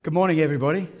Good morning,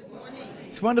 everybody. Good morning.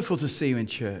 It's wonderful to see you in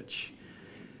church.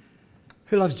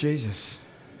 Who loves Jesus?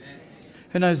 Amen.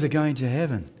 Who knows they're going to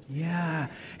heaven? Yeah,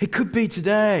 it could be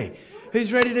today.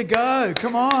 Who's ready to go?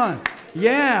 Come on.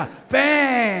 Yeah,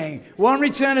 bang. One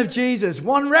return of Jesus,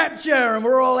 one rapture, and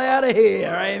we're all out of here.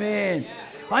 Amen.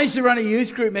 I used to run a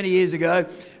youth group many years ago,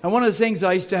 and one of the things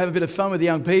I used to have a bit of fun with the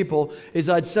young people is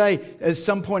I'd say at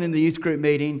some point in the youth group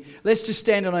meeting, let's just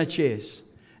stand on our chairs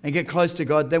and get close to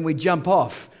God, then we jump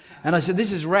off. And I said,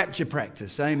 this is rapture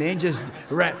practice, amen? Just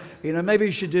rap. You know, maybe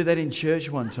we should do that in church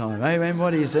one time, amen?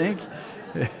 What do you think?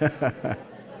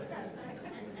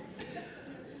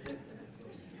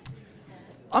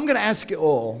 I'm going to ask you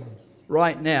all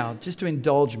right now just to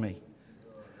indulge me.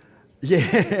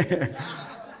 Yeah.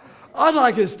 I'd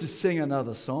like us to sing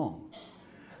another song.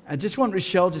 I just want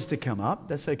Rochelle just to come up.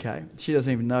 That's okay. She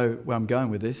doesn't even know where I'm going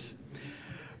with this.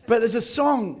 But there's a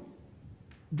song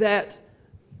that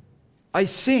I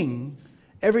sing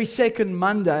every second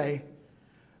Monday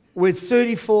with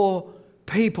 34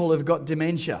 people who've got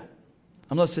dementia.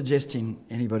 I'm not suggesting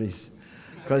anybody's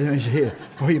got dementia here.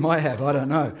 Well, you might have, I don't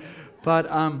know. But,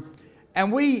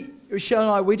 and Rochelle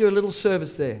and I, we do a little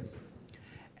service there.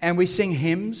 And we sing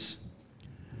hymns.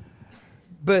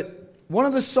 But one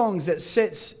of the songs that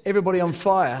sets everybody on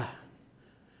fire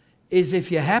is If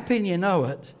You're Happy and You Know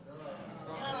It.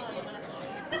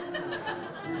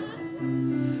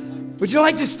 Would you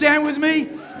like to stand with me?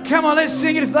 Come on, let's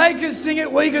sing it. If they can sing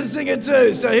it, we can sing it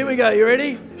too. So here we go. You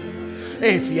ready?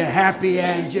 If you're happy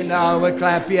and you know it,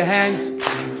 clap your hands.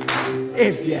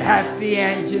 If you're happy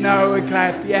and you know it,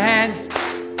 clap your hands.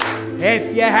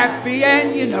 If you're happy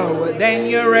and you know it, then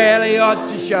you really ought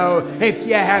to show. If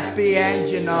you're happy and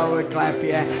you know it, clap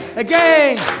your hands.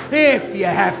 Again. If you're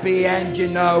happy and you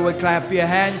know it, clap your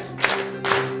hands.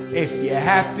 If you're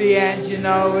happy and you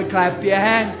know it, clap your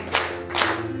hands.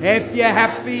 If you're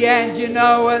happy and you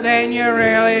know it, then you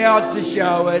really ought to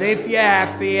show it. If you're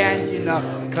happy and you know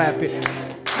it, clap it.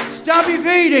 Stomp your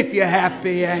feet if you're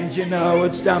happy and you know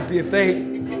it, stomp your feet.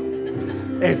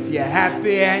 If you're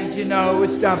happy and you know it,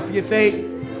 stomp your feet.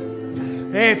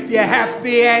 If you're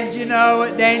happy and you know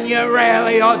it, then you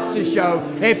really ought to show.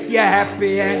 If you're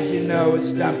happy and you know it,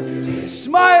 stomp.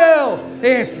 Smile!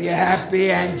 If you're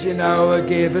happy and you know it,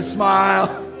 give a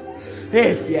smile.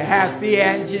 If you're happy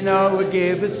and you know it,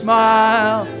 give a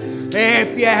smile.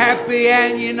 If you're happy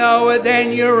and you know it,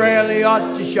 then you really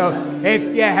ought to show.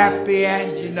 If you're happy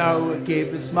and you know it,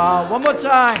 give a smile. One more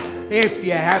time. If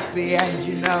you're happy and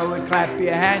you know it, clap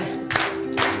your hands.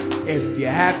 If you're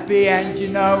happy and you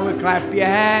know it, clap your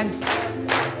hands.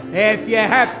 If you're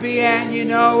happy and you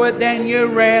know it, then you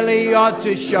really ought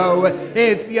to show it.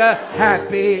 If you're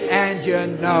happy and you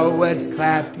know it,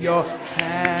 clap your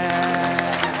hands.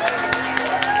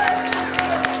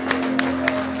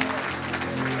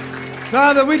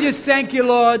 Father, we just thank you,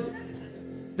 Lord,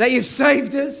 that you've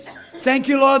saved us. Thank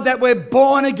you, Lord, that we're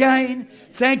born again.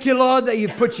 Thank you, Lord, that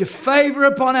you've put your favor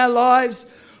upon our lives.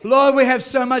 Lord, we have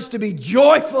so much to be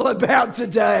joyful about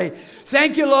today.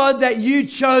 Thank you, Lord, that you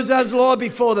chose us, Lord,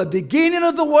 before the beginning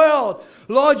of the world.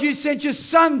 Lord, you sent your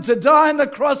Son to die on the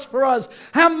cross for us.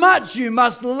 How much you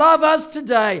must love us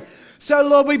today. So,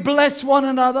 Lord, we bless one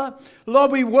another.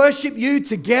 Lord, we worship you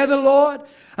together, Lord.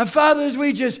 And Father, as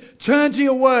we just turn to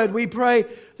your word, we pray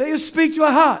that you'll speak to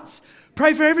our hearts.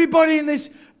 Pray for everybody in this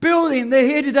building. They're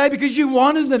here today because you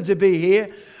wanted them to be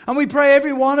here. And we pray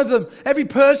every one of them, every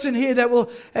person here that will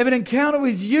have an encounter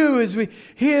with you as we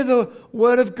hear the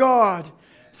word of God.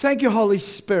 Thank you, Holy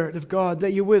Spirit of God,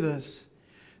 that you're with us.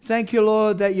 Thank you,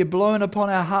 Lord, that you're blowing upon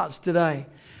our hearts today.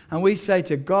 And we say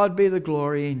to God be the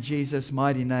glory in Jesus'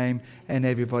 mighty name. And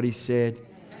everybody said,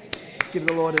 let's give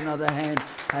the Lord another hand.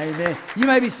 Amen. You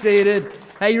may be seated.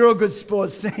 Hey, you're all good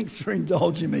sports. Thanks for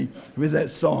indulging me with that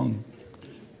song.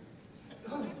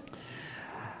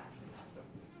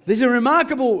 There's a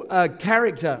remarkable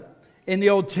character in the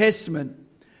Old Testament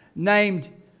named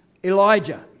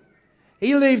Elijah.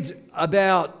 He lived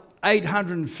about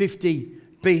 850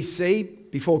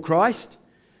 BC, before Christ.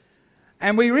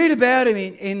 And we read about him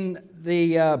in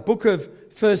the book of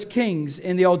 1 Kings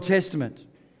in the Old Testament.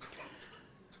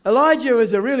 Elijah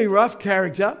was a really rough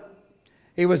character.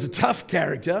 He was a tough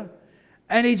character.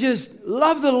 And he just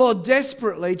loved the Lord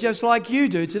desperately, just like you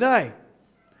do today.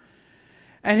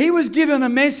 And he was given a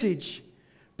message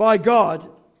by God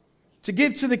to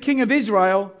give to the king of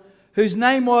Israel, whose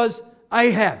name was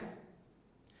Ahab.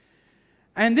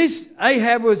 And this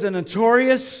Ahab was a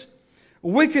notorious,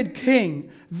 wicked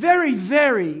king. Very,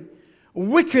 very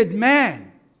wicked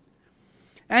man.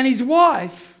 And his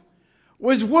wife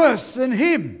was worse than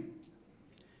him.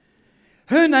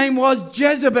 Her name was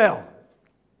Jezebel.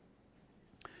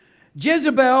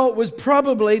 Jezebel was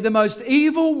probably the most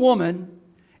evil woman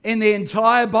in the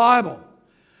entire Bible.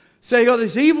 So you got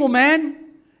this evil man,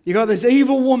 you got this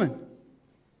evil woman.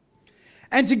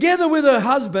 And together with her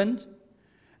husband,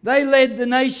 they led the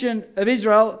nation of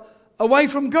Israel away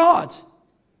from God.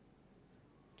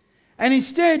 And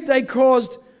instead they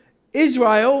caused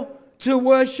Israel to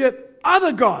worship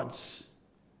other gods.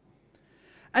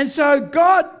 And so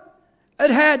God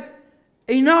had had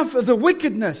enough of the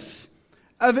wickedness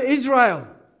of Israel.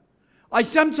 I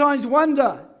sometimes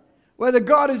wonder whether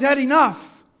God has had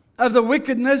enough of the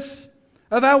wickedness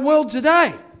of our world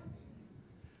today,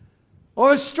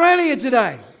 or Australia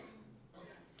today.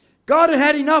 God had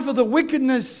had enough of the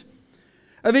wickedness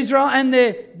of Israel and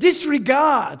their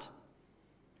disregard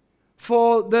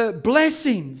for the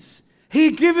blessings He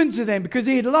had given to them because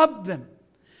He had loved them.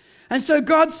 And so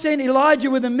God sent Elijah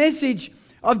with a message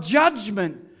of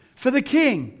judgment for the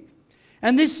king.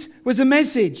 And this was a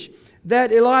message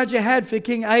that Elijah had for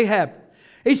King Ahab.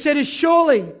 He said, "As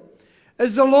surely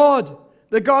as the Lord,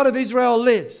 the God of Israel,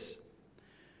 lives,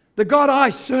 the God I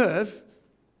serve,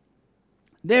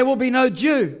 there will be no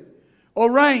dew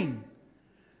or rain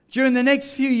during the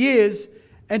next few years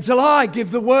until I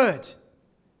give the word."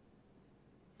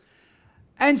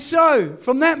 And so,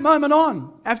 from that moment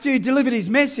on, after he delivered his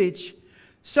message,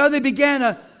 so there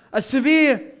began a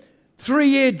severe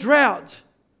 3-year drought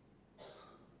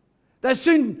that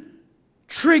soon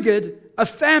triggered a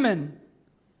famine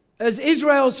as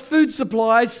Israel's food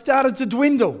supplies started to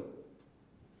dwindle.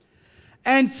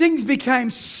 And things became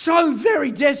so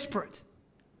very desperate.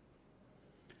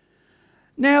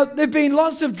 Now, there have been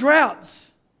lots of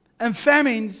droughts and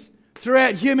famines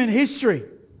throughout human history.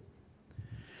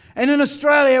 And in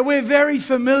Australia, we're very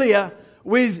familiar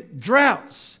with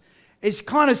droughts. It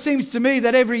kind of seems to me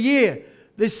that every year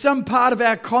there's some part of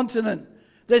our continent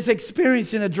that's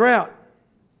experiencing a drought.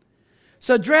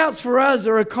 So droughts for us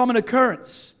are a common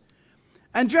occurrence.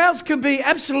 And droughts can be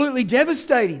absolutely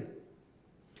devastating.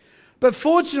 But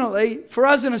fortunately, for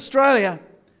us in Australia,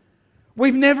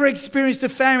 we've never experienced a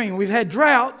famine. We've had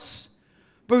droughts,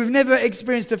 but we've never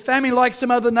experienced a famine like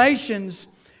some other nations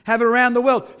have around the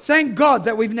world. Thank God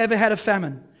that we've never had a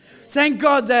famine. Thank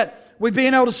God that we've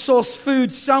been able to source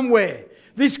food somewhere.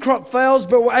 This crop fails,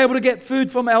 but we're able to get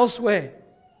food from elsewhere.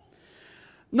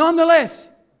 Nonetheless,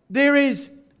 there is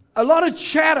a lot of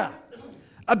chatter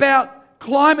about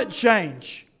climate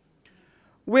change,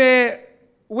 where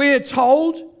we're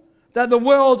told that the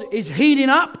world is heating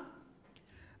up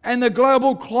and the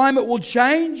global climate will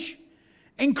change,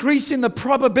 increasing the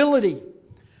probability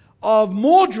of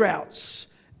more droughts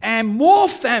and more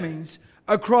famines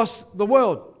across the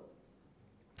world.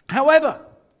 However,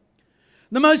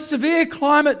 the most severe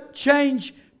climate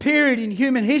change period in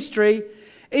human history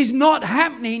is not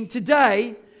happening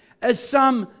today, as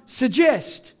some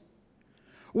suggest.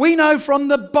 We know from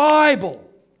the Bible.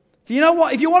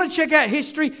 If you want to check out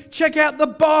history, check out the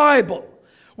Bible.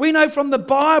 We know from the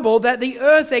Bible that the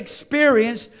earth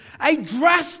experienced a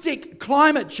drastic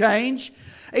climate change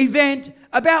event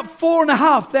about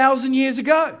 4,500 years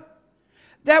ago.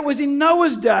 That was in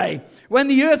Noah's day, when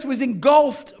the earth was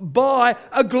engulfed by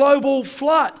a global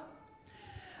flood.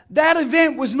 That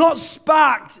event was not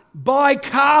sparked by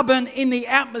carbon in the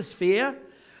atmosphere,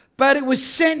 but it was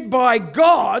sent by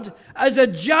God as a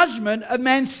judgment of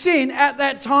man's sin at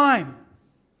that time.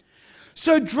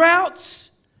 So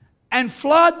droughts and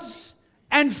floods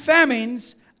and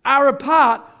famines are a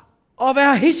part of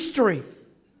our history.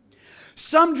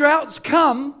 Some droughts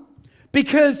come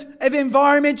because of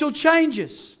environmental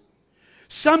changes.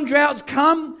 Some droughts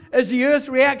come as the earth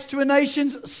reacts to a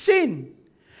nation's sin.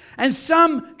 And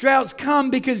some droughts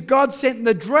come because God sent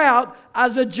the drought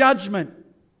as a judgment.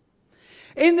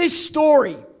 In this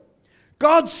story,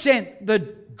 God sent the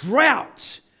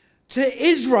drought to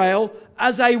Israel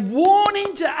as a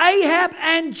warning to Ahab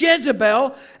and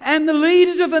Jezebel and the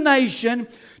leaders of the nation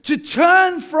to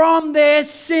turn from their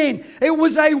sin. It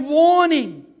was a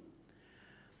warning.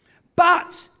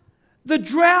 But the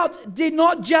drought did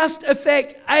not just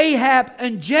affect Ahab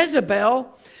and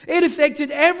Jezebel. It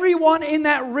affected everyone in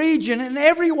that region and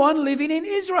everyone living in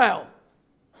Israel.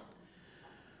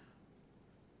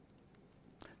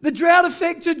 The drought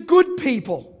affected good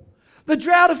people. The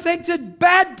drought affected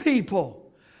bad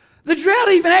people. The drought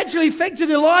even actually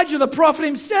affected Elijah the prophet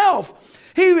himself.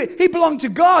 He belonged to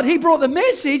God. He brought the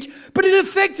message, but it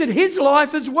affected his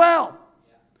life as well.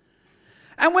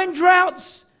 And when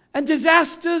droughts and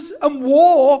disasters and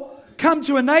war come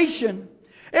to a nation,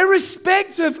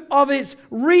 irrespective of its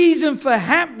reason for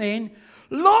happening,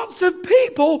 lots of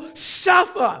people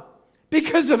suffer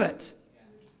because of it.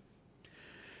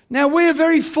 Now, we're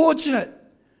very fortunate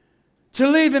to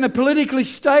live in a politically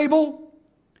stable,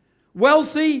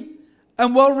 wealthy,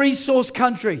 and well-resourced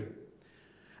country.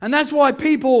 And that's why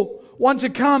people want to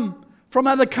come from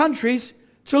other countries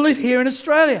to live here in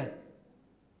Australia.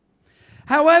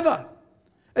 However,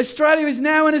 Australia is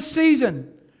now in a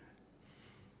season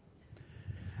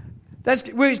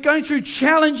where it's going through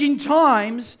challenging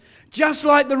times, just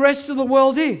like the rest of the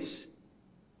world is.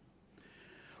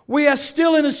 We are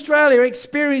still in Australia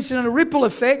experiencing a ripple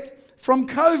effect from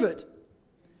COVID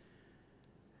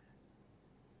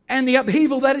and the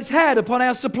upheaval that it's had upon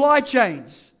our supply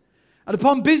chains and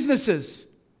upon businesses,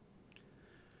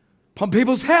 upon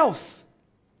people's health.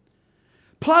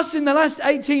 Plus, in the last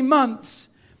 18 months,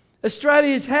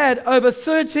 Australia has had over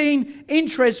 13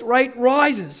 interest rate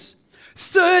rises.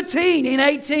 13 in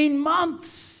 18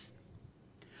 months.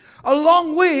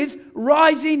 Along with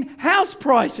rising house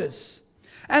prices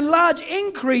and large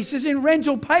increases in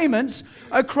rental payments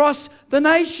across the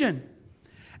nation.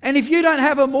 And if you don't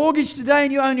have a mortgage today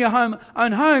and you own your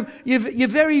own home, you're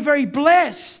very, very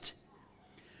blessed.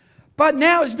 But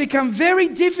now it's become very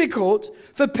difficult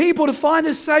for people to find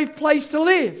a safe place to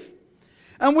live.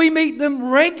 And we meet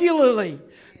them regularly.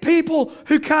 People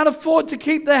who can't afford to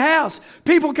keep their house.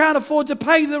 People can't afford to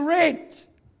pay the rent.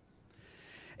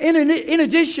 In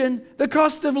addition, the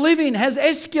cost of living has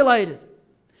escalated.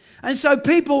 And so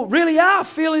people really are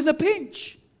feeling the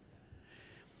pinch.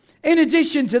 In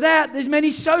addition to that, there's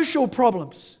many social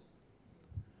problems.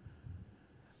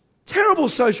 Terrible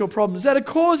social problems that are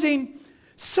causing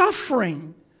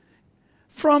suffering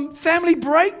from family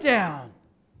breakdown.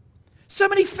 So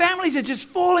many families are just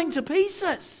falling to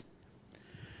pieces.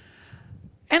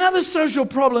 And other social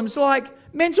problems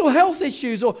like mental health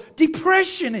issues or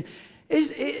depression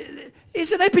is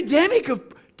an epidemic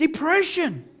of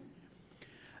depression.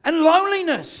 And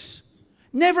loneliness.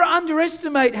 Never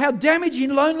underestimate how damaging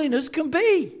loneliness can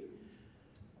be.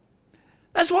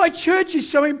 That's why church is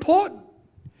so important.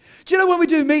 Do you know when we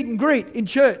do meet and greet in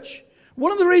church,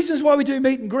 one of the reasons why we do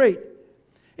meet and greet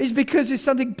is because there's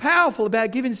something powerful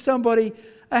about giving somebody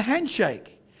a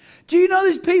handshake. Do you know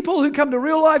there's people who come to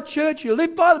real life church who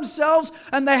live by themselves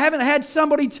and they haven't had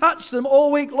somebody touch them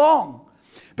all week long?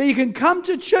 But you can come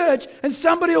to church and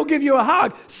somebody will give you a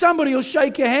hug. Somebody will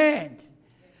shake your hand.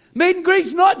 Meet and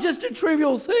greet's not just a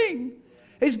trivial thing.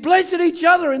 It's blessed each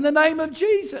other in the name of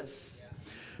Jesus.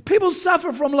 People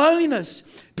suffer from loneliness.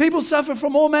 People suffer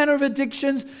from all manner of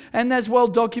addictions, and that's well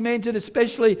documented,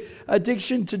 especially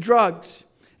addiction to drugs.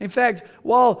 In fact,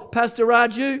 while Pastor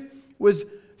Raju was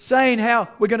saying how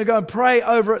we're going to go and pray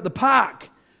over at the park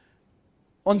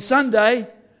on Sunday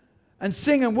and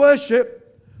sing and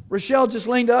worship, Rochelle just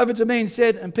leaned over to me and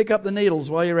said, and pick up the needles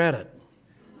while you're at it.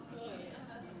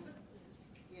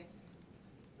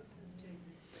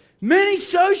 Many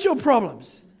social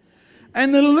problems.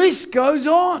 And the list goes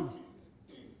on.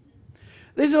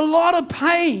 There's a lot of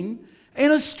pain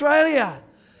in Australia.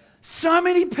 So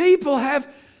many people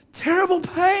have terrible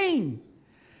pain.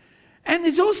 And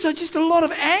there's also just a lot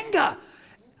of anger.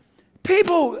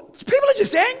 People are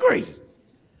just angry.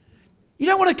 You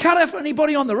don't want to cut off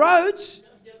anybody on the roads.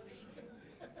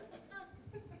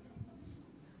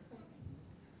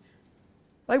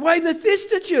 They wave their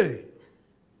fist at you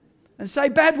and say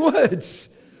bad words.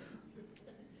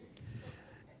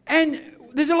 And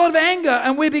there's a lot of anger,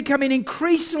 and we're becoming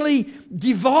increasingly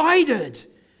divided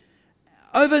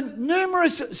over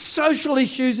numerous social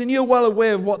issues, and you're well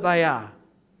aware of what they are.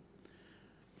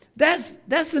 That's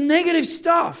the negative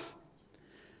stuff.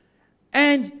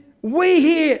 And we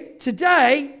here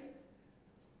today,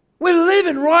 we're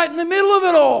living right in the middle of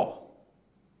it all.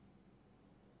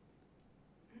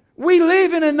 We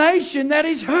live in a nation that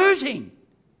is hurting.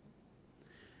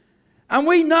 And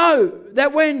we know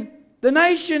that when the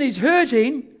nation is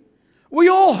hurting, we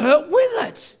all hurt with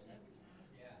it.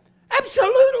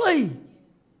 Absolutely.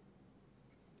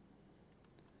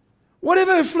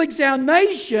 Whatever afflicts our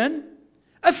nation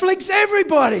afflicts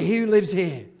everybody who lives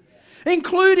here,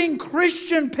 including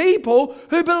Christian people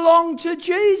who belong to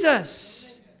Jesus.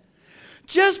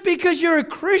 Just because you're a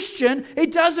Christian,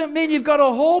 it doesn't mean you've got a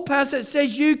hall pass that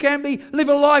says you can live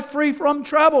a life free from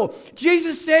trouble.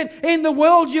 Jesus said, in the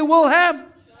world you will have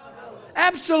trouble.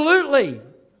 Absolutely.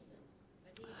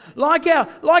 Like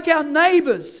our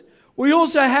neighbours, we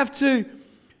also have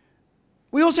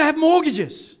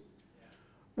mortgages.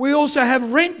 We also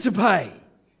have rent to pay.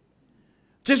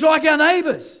 Just like our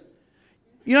neighbours.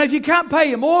 You know, if you can't pay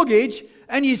your mortgage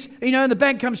and and the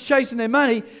bank comes chasing their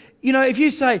money, if you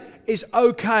say, it's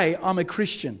okay, I'm a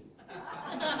Christian.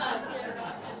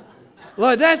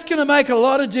 Like, that's going to make a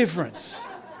lot of difference.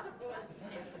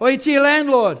 Or you to your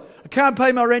landlord, I can't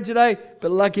pay my rent today,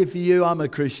 but lucky for you, I'm a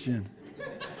Christian.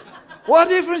 What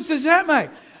difference does that make?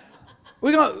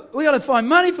 We got to find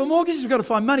money for mortgages. We've got to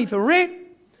find money for rent.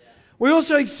 We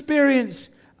also experience,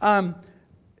 we've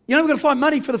got to find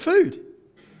money for the food.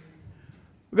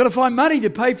 We've got to find money to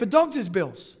pay for doctor's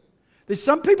bills. There's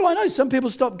some people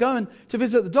stop going to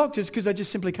visit the doctors because they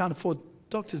just simply can't afford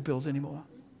doctor's bills anymore.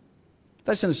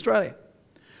 That's in Australia.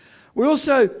 We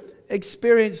also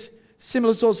experience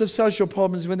similar sorts of social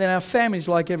problems within our families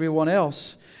like everyone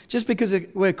else. Just because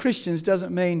we're Christians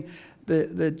doesn't mean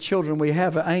the children we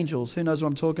have are angels. Who knows what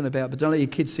I'm talking about? But don't let your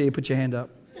kids see you. Put your hand up.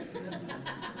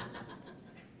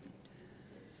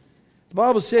 The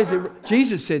Bible says,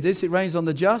 Jesus said this, it rains on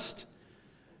the just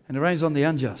and it rains on the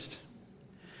unjust.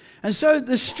 And so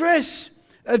the stress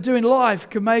of doing life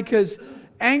can make us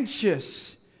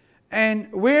anxious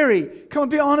and weary. Come on,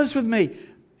 be honest with me.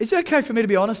 Is it okay for me to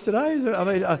be honest today? I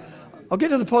mean, I'll get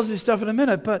to the positive stuff in a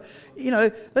minute, but,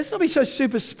 let's not be so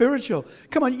super spiritual.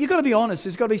 Come on, you've got to be honest.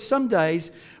 There's got to be some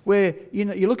days where,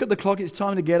 you look at the clock, it's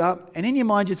time to get up, and in your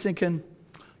mind you're thinking,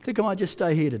 I think I might just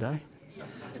stay here today.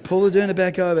 Pull the doona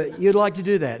back over. You'd like to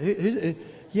do that.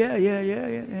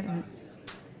 Yeah.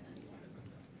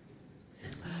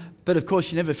 But of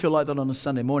course, you never feel like that on a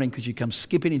Sunday morning because you come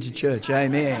skipping into church.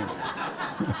 Amen.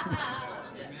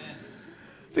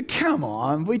 But come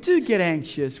on, we do get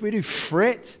anxious. We do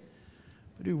fret.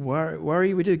 We do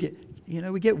worry. We do get,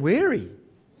 we get weary.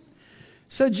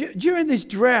 So during this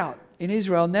drought in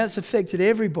Israel, now it's affected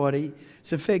everybody.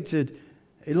 It's affected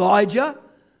Elijah.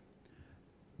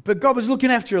 But God was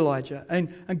looking after Elijah.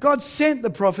 And God sent the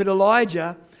prophet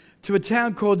Elijah to a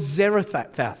town called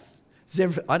Zarephath.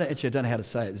 I don't know how to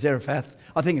say it. Zarephath.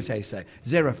 I think it's how you say it.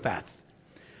 Zarephath.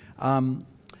 And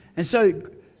so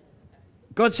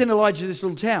God sent Elijah to this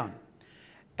little town.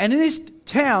 And in this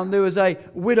town, there was a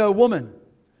widow woman.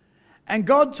 And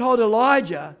God told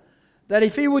Elijah that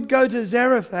if he would go to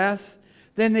Zarephath,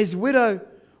 then this widow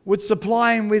would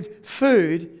supply him with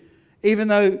food, even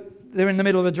though they're in the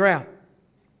middle of a drought.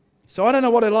 So I don't know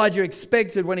what Elijah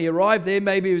expected when he arrived there.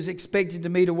 Maybe he was expecting to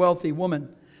meet a wealthy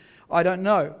woman. I don't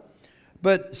know.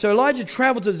 But so Elijah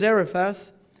traveled to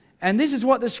Zarephath, and this is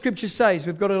what the scripture says.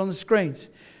 We've got it on the screens.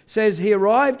 It says he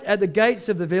arrived at the gates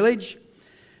of the village.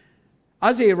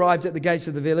 As he arrived at the gates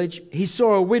of the village, he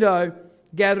saw a widow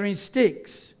gathering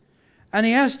sticks. And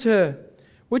he asked her,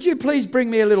 "Would you please bring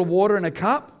me a little water in a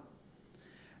cup?"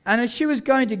 And as she was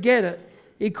going to get it,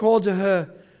 he called to her,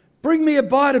 "Bring me a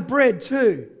bite of bread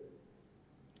too."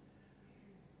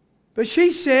 But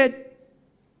she said,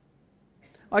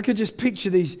 I could just picture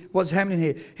what's happening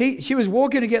here. She was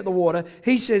walking to get the water.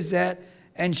 He says that,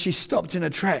 and she stopped in her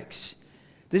tracks.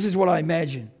 This is what I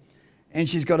imagine. And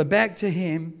she's got her back to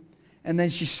him, and then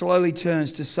she slowly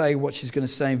turns to say what she's going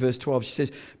to say in verse 12. She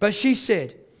says, "But she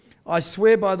said, I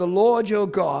swear by the Lord your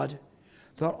God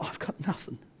that I've got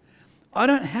nothing. I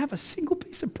don't have a single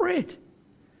piece of bread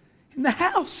in the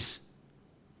house.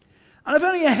 And I've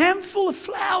only a handful of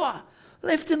flour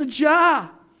left in a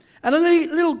jar, and a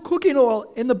little cooking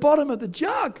oil in the bottom of the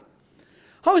jug.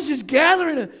 I was just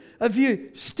gathering a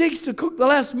few sticks to cook the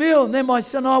last meal, and then my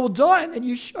son and I will die, and then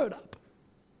you showed up."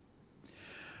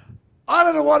 I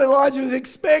don't know what Elijah was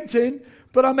expecting,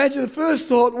 but I imagine the first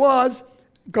thought was,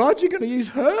 God, you're going to use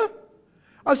her?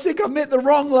 I think I've met the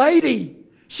wrong lady.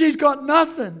 She's got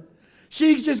nothing.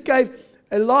 She just gave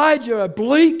Elijah a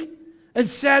bleak and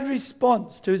sad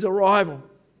response to his arrival.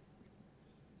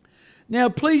 Now,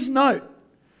 please note,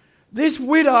 this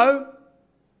widow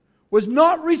was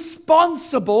not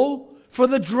responsible for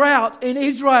the drought in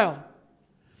Israel.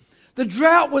 The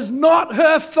drought was not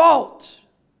her fault.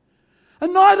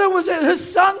 And neither was it her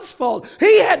son's fault.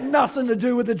 He had nothing to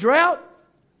do with the drought.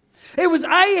 It was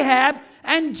Ahab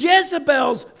and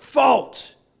Jezebel's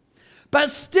fault. But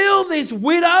still, this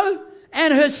widow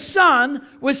and her son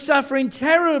were suffering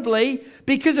terribly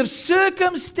because of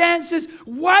circumstances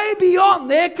way beyond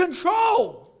their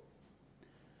control.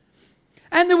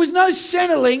 And there was no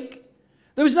Centrelink,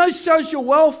 there was no social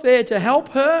welfare to help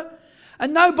her,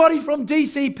 and nobody from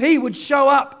DCP would show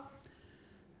up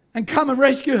and come and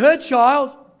rescue her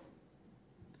child.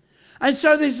 And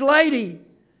so this lady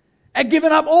had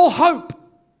given up all hope.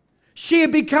 She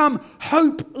had become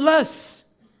hopeless.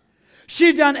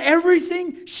 She'd done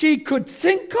everything she could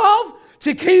think of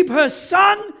to keep her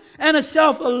son and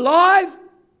herself alive.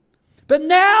 But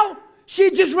now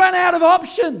she'd just run out of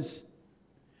options.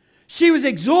 She was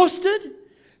exhausted.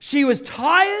 She was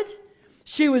tired.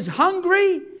 She was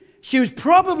hungry. She was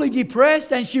probably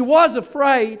depressed, and she was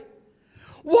afraid.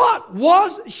 What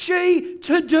was she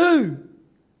to do?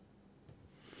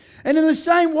 And in the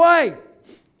same way,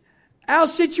 our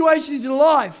situations in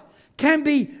life can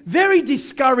be very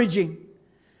discouraging.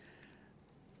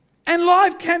 And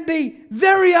life can be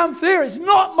very unfair. It's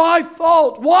not my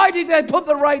fault. Why did they put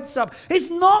the rates up? It's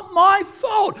not my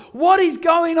fault. What is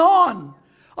going on?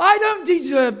 I don't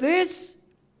deserve this.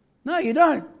 No, you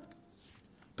don't.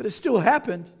 But it still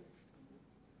happened.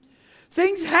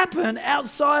 Things happen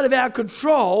outside of our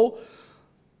control,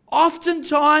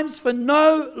 oftentimes for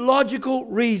no logical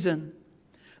reason.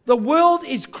 The world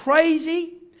is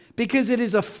crazy because it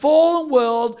is a fallen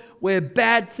world where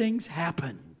bad things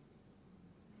happen.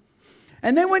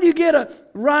 And then when you get a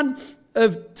run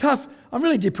of tough... I'm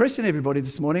really depressing everybody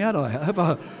this morning, aren't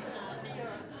I?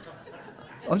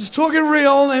 I'm just talking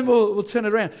real, and then we'll turn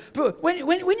it around. But when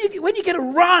you get a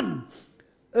run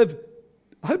of...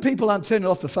 I hope people aren't turning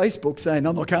off the Facebook saying,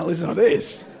 I can't listen to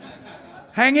this.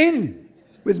 Hang in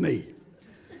with me.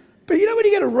 But you know when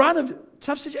you get a run of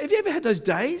tough situations, have you ever had those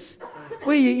days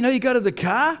where you go to the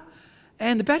car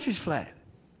and the battery's flat?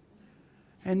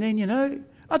 And then,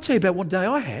 I'll tell you about one day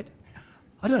I had.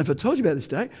 I don't know if I told you about this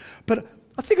day, but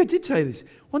I think I did tell you this.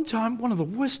 One time, one of the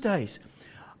worst days,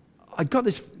 I got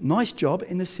this nice job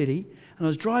in the city and I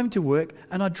was driving to work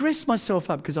and I dressed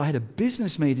myself up because I had a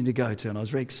business meeting to go to and I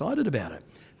was very excited about it.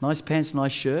 Nice pants,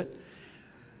 nice shirt.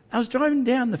 I was driving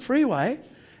down the freeway,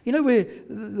 where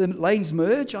the lanes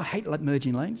merge. I hate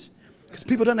merging lanes because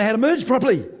people don't know how to merge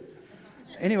properly.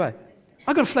 Anyway,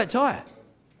 I got a flat tyre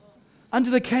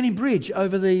under the Canning Bridge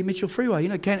over the Mitchell Freeway.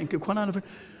 Quinana.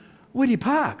 Where do you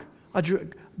park?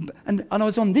 And I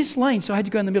was on this lane, so I had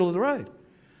to go in the middle of the road.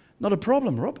 Not a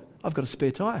problem, Rob. I've got a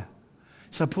spare tyre.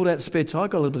 So I pulled out the spare tyre,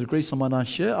 got a little bit of grease on my nice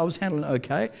shirt. I was handling it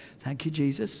okay. Thank you,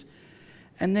 Jesus.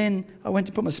 And then I went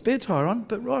to put my spare tyre on,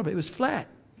 but Rob, it was flat.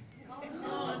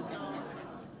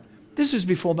 This was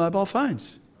before mobile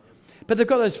phones. But they've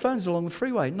got those phones along the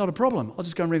freeway. Not a problem. I'll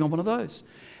just go and ring on one of those.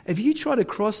 If you try to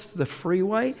cross the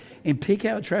freeway in peak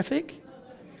hour traffic,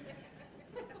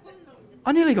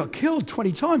 I nearly got killed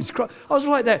 20 times. I was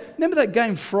like that. Remember that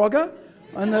game Frogger?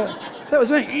 And that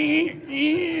was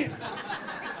me.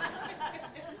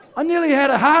 I nearly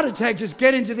had a heart attack just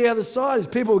getting to the other side as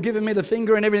people were giving me the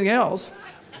finger and everything else.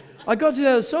 I got to the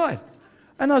other side.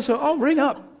 And I said, I'll ring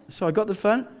up. So I got the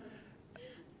phone.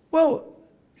 Well,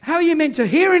 how are you meant to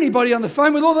hear anybody on the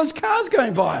phone with all those cars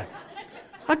going by?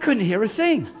 I couldn't hear a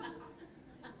thing.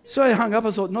 So I hung up.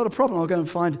 I thought, not a problem. I'll go and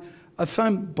find a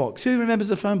phone box. Who remembers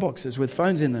the phone boxes with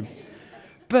phones in them?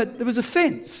 But there was a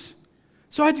fence.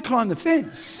 So I had to climb the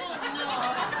fence.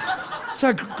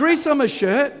 So grease on my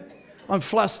shirt. I'm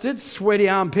flustered, sweaty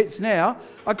armpits now.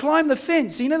 I climb the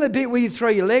fence. You know the bit where you throw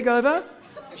your leg over?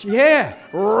 Yeah,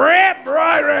 wrap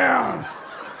right round.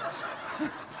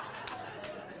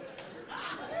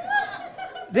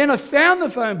 Then I found the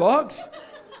phone box,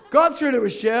 got through to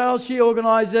Rochelle, she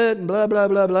organised it and blah, blah,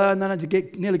 blah, blah, and then I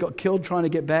nearly got killed trying to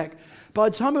get back. By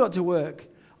the time I got to work,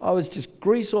 I was just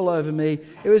grease all over me.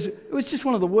 It was just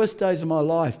one of the worst days of my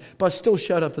life, but I still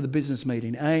showed up for the business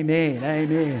meeting. Amen,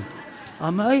 amen. I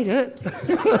made it.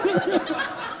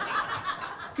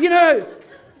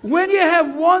 When you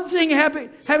have one thing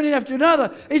happening after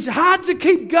another, it's hard to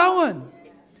keep going.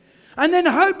 And then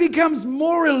hope becomes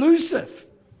more elusive.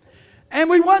 And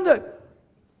we wonder,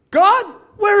 God,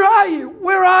 where are you?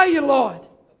 Where are you, Lord?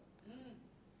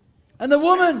 And the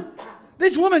widow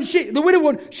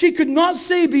woman, she could not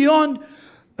see beyond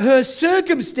her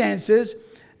circumstances.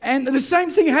 And the same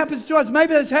thing happens to us.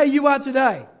 Maybe that's how you are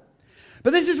today.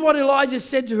 But this is what Elijah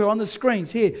said to her on the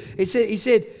screens here. He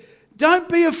said, don't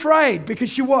be afraid, because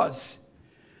she was.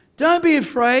 Don't be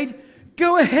afraid.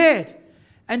 Go ahead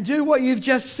and do what you've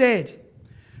just said.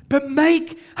 But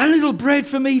make a little bread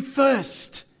for me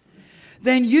first.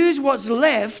 Then use what's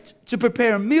left to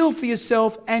prepare a meal for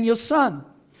yourself and your son.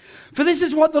 For this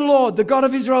is what the Lord, the God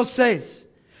of Israel, says.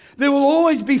 There will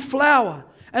always be flour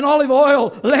and olive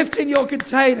oil left in your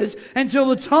containers until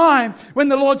the time when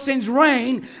the Lord sends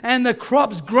rain and the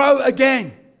crops grow again.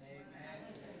 Amen.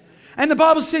 And the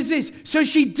Bible says this, so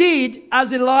she did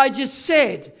as Elijah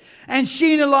said, and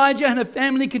she and Elijah and her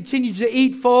family continued to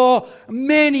eat for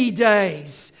many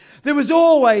days. There was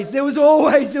always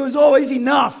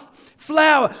enough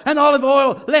flour and olive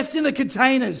oil left in the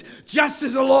containers, just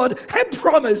as the Lord had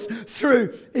promised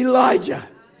through Elijah.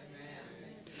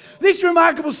 This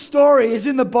remarkable story is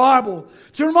in the Bible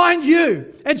to remind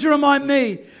you and to remind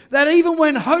me that even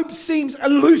when hope seems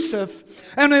elusive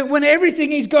and when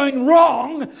everything is going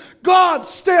wrong, God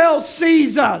still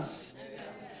sees us.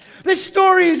 This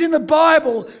story is in the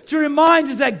Bible to remind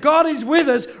us that God is with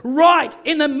us right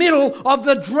in the middle of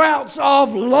the droughts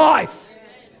of life.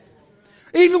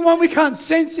 Even when we can't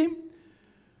sense Him,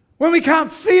 when we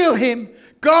can't feel Him,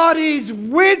 God is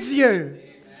with you.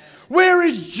 Where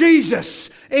is Jesus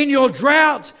in your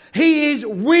drought? He is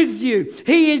with you.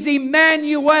 He is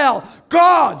Emmanuel,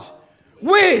 God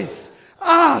with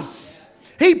us.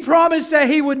 He promised that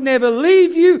He would never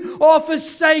leave you or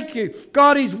forsake you.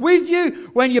 God is with you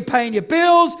when you're paying your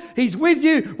bills. He's with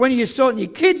you when you're sorting your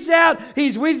kids out.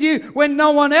 He's with you when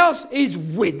no one else is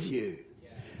with you.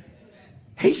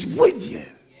 He's with you.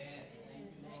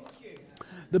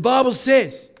 The Bible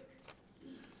says,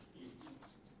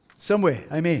 somewhere,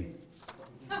 amen.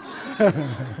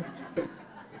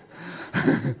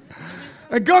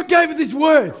 And God gave it this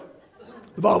word,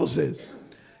 the Bible says.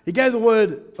 He gave a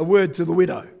word to the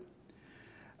widow.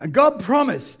 And God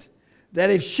promised that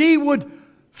if she would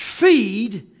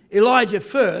feed Elijah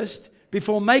first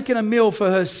before making a meal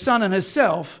for her son and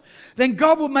herself, then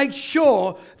God would make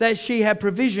sure that she had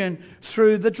provision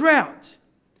through the drought.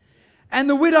 And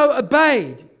the widow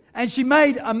obeyed, and she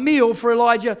made a meal for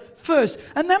Elijah first.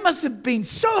 And that must have been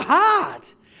so hard.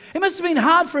 It must have been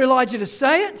hard for Elijah to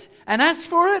say it and ask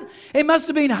for it. It must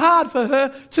have been hard for her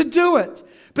to do it.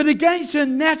 But against her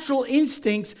natural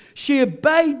instincts, she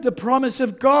obeyed the promise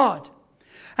of God.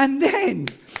 And then,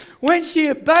 when she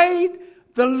obeyed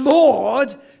the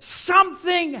Lord,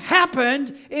 something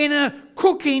happened in a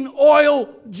cooking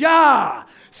oil jar.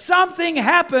 Something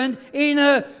happened in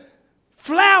a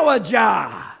flour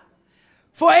jar.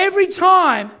 For every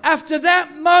time after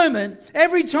that moment,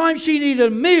 every time she needed a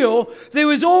meal, there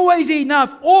was always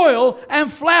enough oil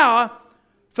and flour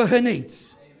for her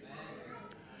needs.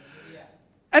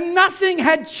 And nothing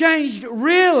had changed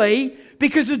really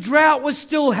because the drought was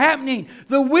still happening.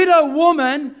 The widow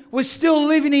woman was still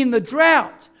living in the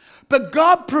drought. But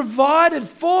God provided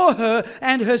for her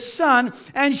and her son,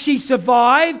 and she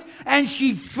survived and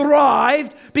she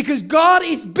thrived because God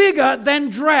is bigger than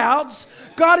droughts.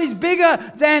 God is bigger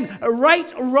than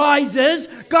rate rises.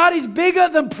 God is bigger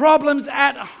than problems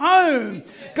at home.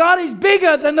 God is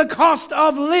bigger than the cost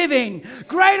of living.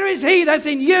 Greater is He that's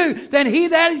in you than he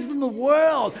that is in the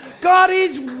world. God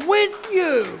is with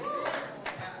you.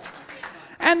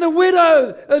 And the widow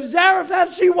of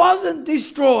Zarephath, she wasn't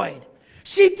destroyed.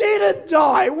 She didn't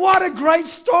die. What a great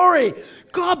story.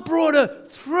 God brought her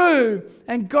through,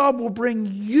 and God will bring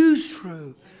you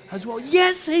through as well.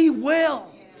 Yes, He will.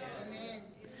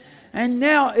 And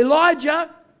now Elijah,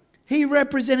 he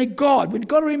represented God. We've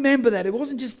got to remember that. It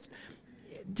wasn't just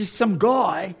some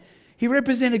guy. He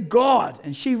represented God,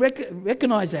 and she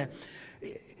recognized that.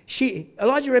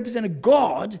 Elijah represented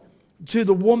God to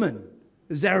the woman,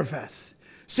 Zarephath.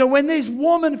 So when this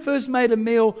woman first made a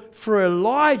meal for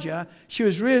Elijah, she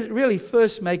was really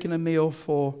first making a meal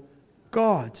for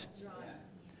God.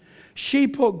 She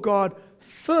put God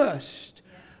first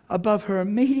above her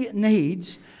immediate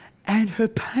needs and her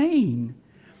pain.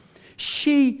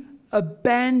 She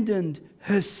abandoned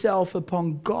herself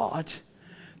upon God,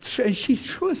 and she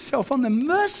threw herself on the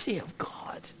mercy of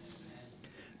God.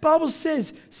 The Bible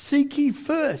says, seek ye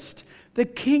first the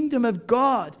kingdom of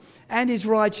God and His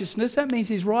righteousness. That means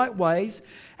His right ways.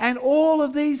 And all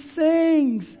of these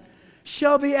things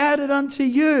shall be added unto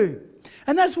you.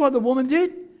 And that's what the woman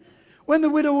did. When the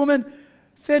widow woman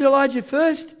fed Elijah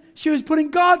first, she was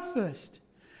putting God first.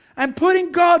 And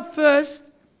putting God first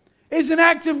is an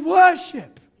act of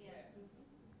worship.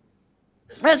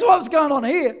 That's what's going on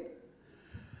here.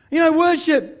 You know,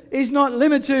 worship is not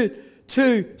limited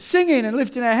to singing and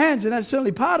lifting our hands, and that's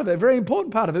certainly part of it, a very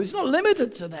important part of it. It's not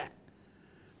limited to that.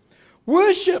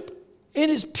 Worship, in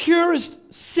its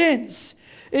purest sense,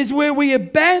 is where we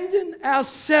abandon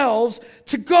ourselves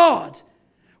to God.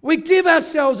 We give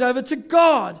ourselves over to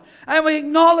God, and we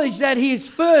acknowledge that He is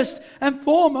first and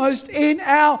foremost in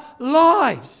our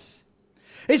lives.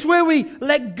 It's where we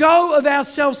let go of our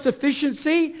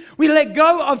self-sufficiency. We let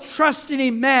go of trusting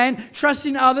in man,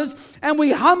 trusting others, and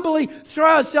we humbly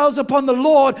throw ourselves upon the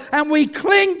Lord and we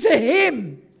cling to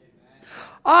Him.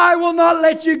 I will not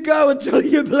let you go until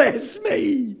you bless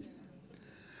me.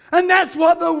 And that's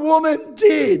what the woman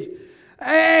did.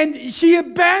 And she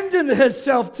abandoned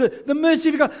herself to the mercy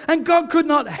of God. And God could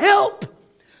not help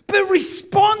but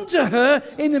respond to her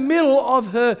in the middle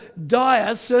of her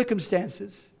dire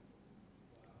circumstances.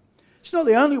 She's not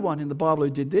the only one in the Bible who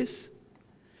did this.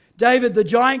 David, the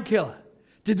giant killer,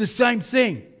 did the same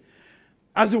thing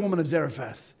as the woman of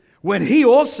Zarephath when he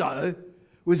also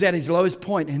was at his lowest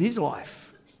point in his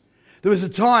life. There was a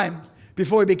time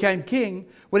before he became king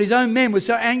when his own men were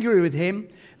so angry with him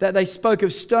that they spoke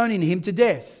of stoning him to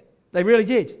death. They really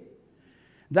did.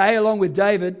 They, along with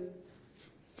David,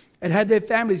 had their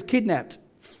families kidnapped.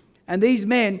 And these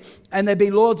men, and they'd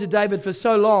been loyal to David for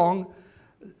so long,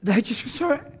 they just were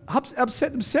so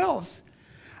upset themselves.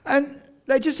 And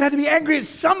They just had to be angry at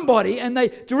somebody, and they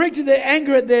directed their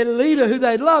anger at their leader who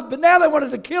they loved, but now they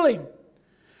wanted to kill him.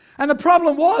 And the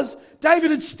problem was,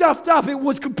 David had stuffed up. It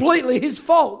was completely his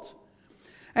fault.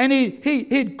 And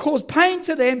he'd caused pain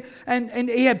to them, and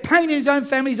he had pain in his own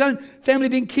family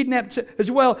being kidnapped as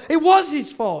well. It was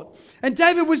his fault. And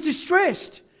David was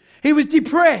distressed. He was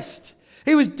depressed.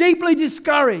 He was deeply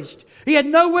discouraged. He had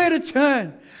nowhere to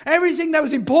turn. Everything that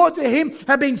was important to him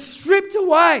had been stripped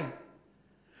away.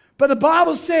 But the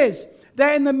Bible says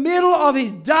that in the middle of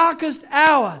his darkest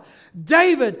hour,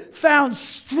 David found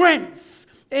strength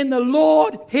in the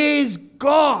Lord his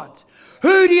God.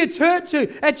 Who do you turn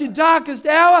to at your darkest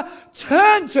hour?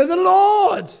 Turn to the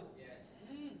Lord. Yes.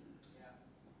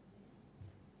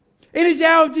 In his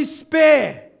hour of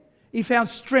despair, he found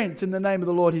strength in the name of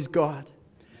the Lord his God.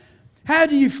 How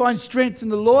do you find strength in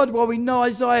the Lord? Well, we know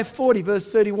Isaiah 40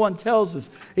 verse 31 tells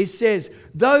us. It says,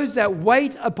 those that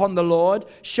wait upon the Lord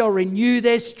shall renew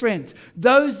their strength.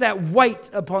 Those that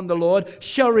wait upon the Lord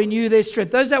shall renew their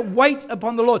strength. Those that wait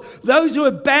upon the Lord. Those who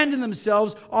abandon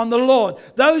themselves on the Lord.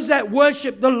 Those that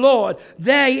worship the Lord,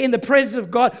 they in the presence of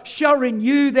God shall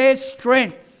renew their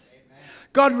strength.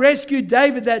 God rescued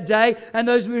David that day, and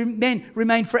those men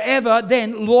remained forever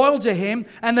then loyal to him,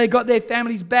 and they got their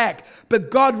families back. But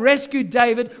God rescued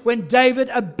David when David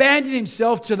abandoned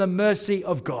himself to the mercy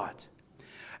of God.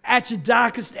 At your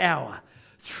darkest hour,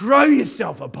 throw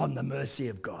yourself upon the mercy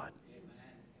of God.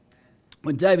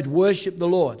 When David worshipped the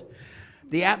Lord,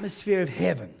 the atmosphere of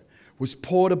heaven was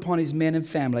poured upon his men and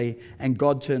family, and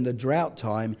God turned the drought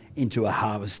time into a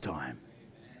harvest time.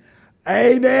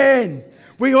 Amen.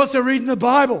 We also read in the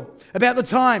Bible about the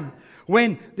time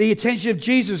when the attention of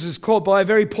Jesus was caught by a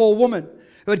very poor woman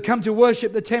who had come to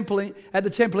worship at the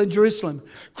temple in Jerusalem.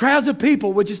 Crowds of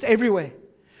people were just everywhere.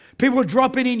 People were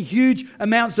dropping in huge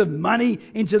amounts of money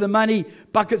into the money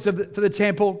buckets for the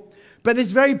temple. But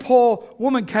this very poor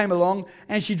woman came along,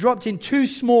 and she dropped in two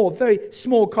very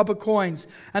small copper coins.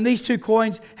 And these two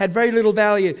coins had very little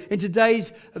value. In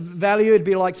today's value, it'd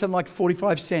be like something like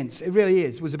 45 cents. It really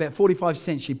is. It was about 45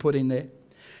 cents she put in there.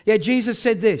 Yet Jesus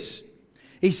said this.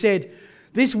 He said,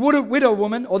 this widow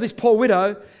woman, or this poor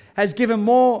widow, has given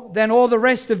more than all the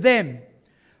rest of them.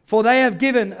 For they have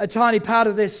given a tiny part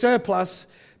of their surplus,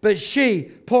 but she,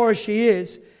 poor as she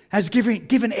is, has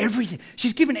given everything.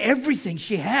 She's given everything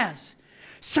she has.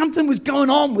 Something was going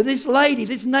on with this lady,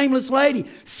 this nameless lady.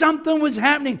 Something was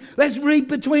happening. Let's read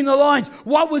between the lines.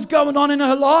 What was going on in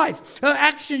her life? Her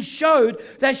actions showed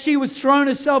that she was throwing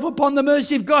herself upon the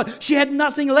mercy of God. She had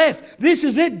nothing left. This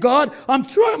is it, God. I'm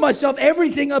throwing myself,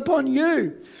 everything upon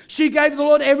you. She gave the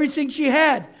Lord everything she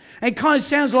had. And it kind of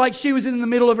sounds like she was in the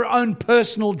middle of her own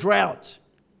personal drought.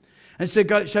 And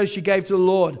so she gave to the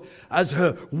Lord as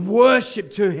her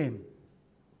worship to him.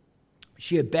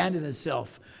 She abandoned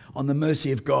herself on the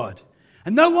mercy of God.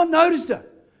 And no one noticed her.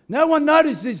 No one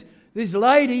noticed this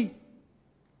lady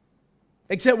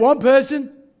except one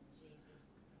person.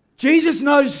 Jesus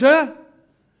noticed her.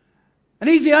 And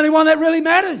he's the only one that really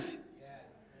matters.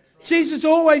 Jesus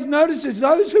always notices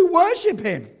those who worship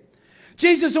him.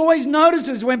 Jesus always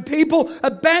notices when people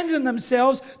abandon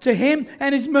themselves to him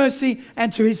and his mercy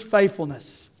and to his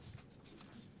faithfulness.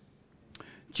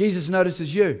 Jesus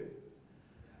notices you,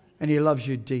 and he loves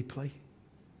you deeply.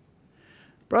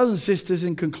 Brothers and sisters,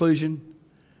 in conclusion,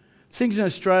 things in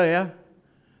Australia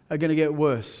are going to get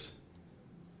worse.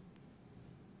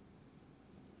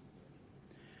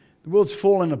 The world's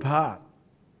falling apart.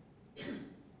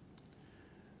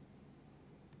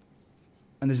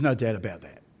 And there's no doubt about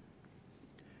that.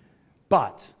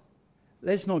 But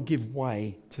let's not give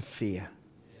way to fear.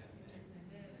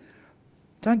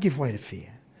 Don't give way to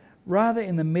fear. Rather,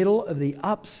 in the middle of the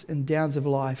ups and downs of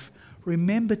life,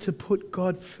 remember to put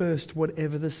God first,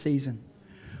 whatever the season.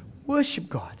 Worship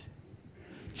God.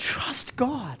 Trust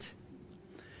God.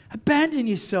 Abandon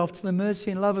yourself to the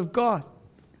mercy and love of God.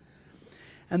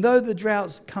 And though the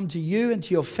droughts come to you and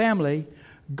to your family,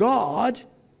 God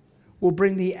will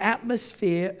bring the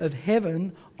atmosphere of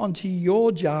heaven onto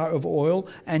your jar of oil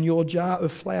and your jar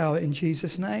of flour in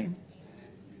Jesus' name.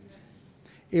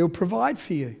 He'll provide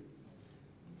for you.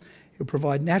 He'll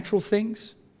provide natural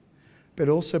things, but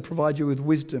also provide you with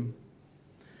wisdom.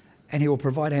 And he will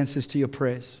provide answers to your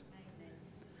prayers.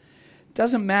 It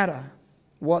doesn't matter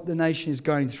what the nation is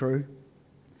going through.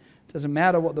 It doesn't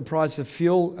matter what the price of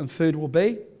fuel and food will be.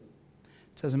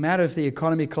 It doesn't matter if the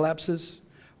economy collapses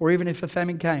or even if a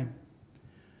famine came.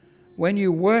 When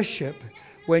you worship,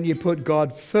 when you put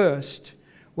God first,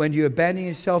 when you abandon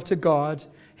yourself to God,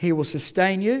 he will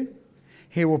sustain you,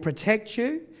 he will protect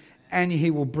you, and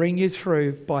he will bring you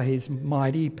through by his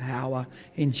mighty power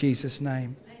in Jesus'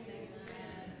 name.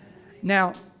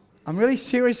 Now, I'm really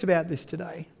serious about this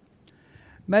today.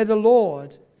 May the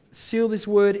Lord seal this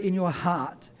word in your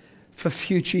heart for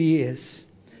future years.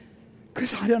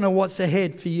 Because I don't know what's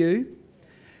ahead for you,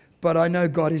 but I know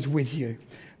God is with you.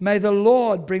 May the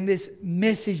Lord bring this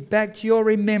message back to your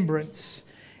remembrance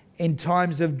in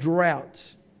times of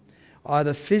drought,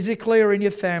 either physically or in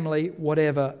your family,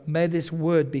 whatever. May this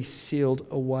word be sealed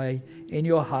away in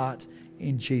your heart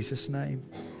in Jesus' name.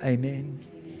 Amen.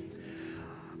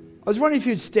 I was wondering if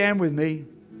you'd stand with me.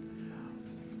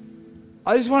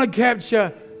 I just want to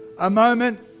capture a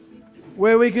moment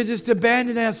where we could just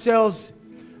abandon ourselves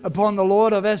upon the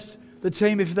Lord. I've asked the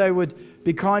team if they would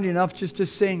be kind enough just to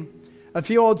sing a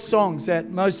few old songs that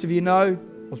most of you know,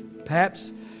 or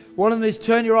perhaps. One of them is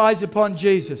Turn Your Eyes Upon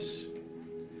Jesus.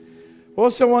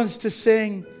 Also wants to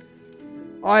sing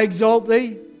I Exalt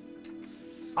Thee.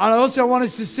 And I also want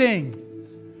us to sing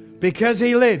Because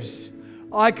He Lives,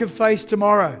 I Can Face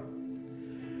Tomorrow.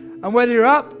 And whether you're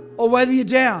up or whether you're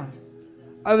down,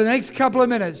 over the next couple of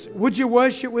minutes, would you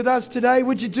worship with us today?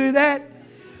 Would you do that?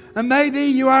 And maybe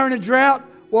you are in a drought.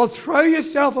 Well, throw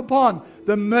yourself upon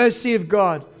the mercy of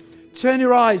God. Turn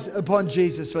your eyes upon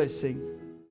Jesus. Let's sing.